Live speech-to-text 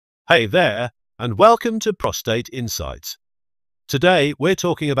Hey there, and welcome to Prostate Insights. Today, we're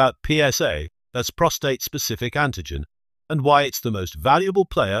talking about PSA, that's prostate-specific antigen, and why it's the most valuable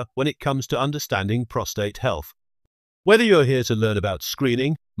player when it comes to understanding prostate health. Whether you're here to learn about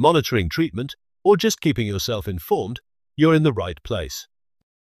screening, monitoring treatment, or just keeping yourself informed, you're in the right place.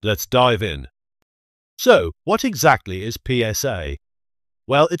 Let's dive in. So, what exactly is PSA?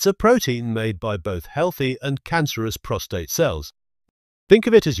 Well, it's a protein made by both healthy and cancerous prostate cells. Think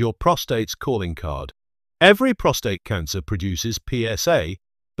of it as your prostate's calling card. Every prostate cancer produces PSA,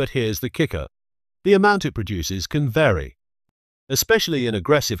 but here's the kicker. The amount it produces can vary. Especially in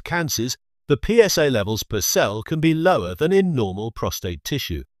aggressive cancers, the PSA levels per cell can be lower than in normal prostate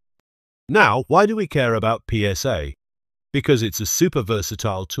tissue. Now, why do we care about PSA? Because it's a super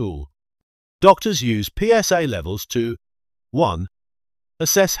versatile tool. Doctors use PSA levels to 1.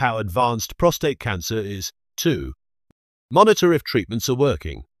 Assess how advanced prostate cancer is. 2. Monitor if treatments are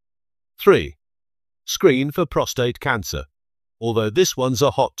working. 3. Screen for prostate cancer, although this one's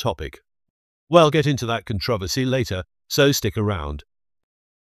a hot topic. We'll get into that controversy later, so stick around.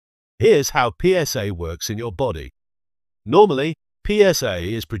 Here's how PSA works in your body. Normally, PSA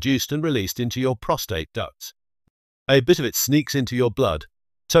is produced and released into your prostate ducts. A bit of it sneaks into your blood,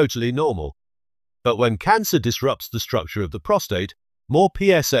 totally normal. But when cancer disrupts the structure of the prostate, more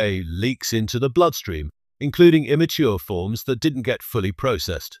PSA leaks into the bloodstream, including immature forms that didn't get fully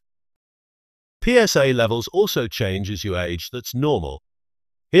processed. PSA levels also change as you age. That's normal.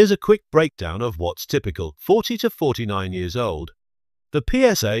 Here's a quick breakdown of what's typical. 40 to 49 years old. The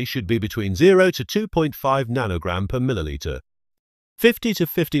PSA should be between 0 to 2.5 nanogram per milliliter. 50 to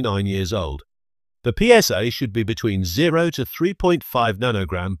 59 years old. The PSA should be between 0 to 3.5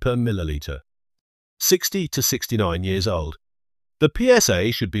 nanogram per milliliter. 60 to 69 years old. The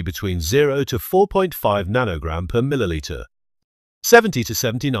PSA should be between 0 to 4.5 nanogram per milliliter. 70 to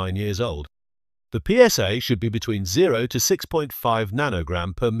 79 years old. The PSA should be between 0 to 6.5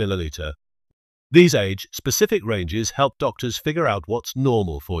 nanogram per milliliter. These age-specific ranges help doctors figure out what's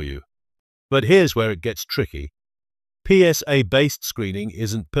normal for you. But here's where it gets tricky. PSA-based screening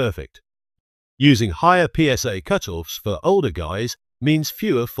isn't perfect. Using higher PSA cutoffs for older guys means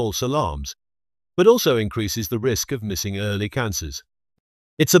fewer false alarms, but also increases the risk of missing early cancers.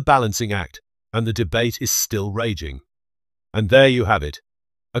 It's a balancing act, and the debate is still raging. And there you have it,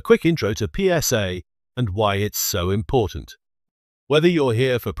 a quick intro to PSA and why it's so important. Whether you're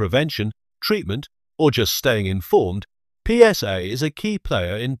here for prevention, treatment, or just staying informed, PSA is a key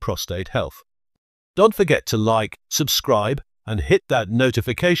player in prostate health. Don't forget to like, subscribe, and hit that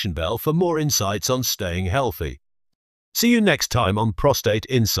notification bell for more insights on staying healthy. See you next time on Prostate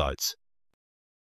Insights.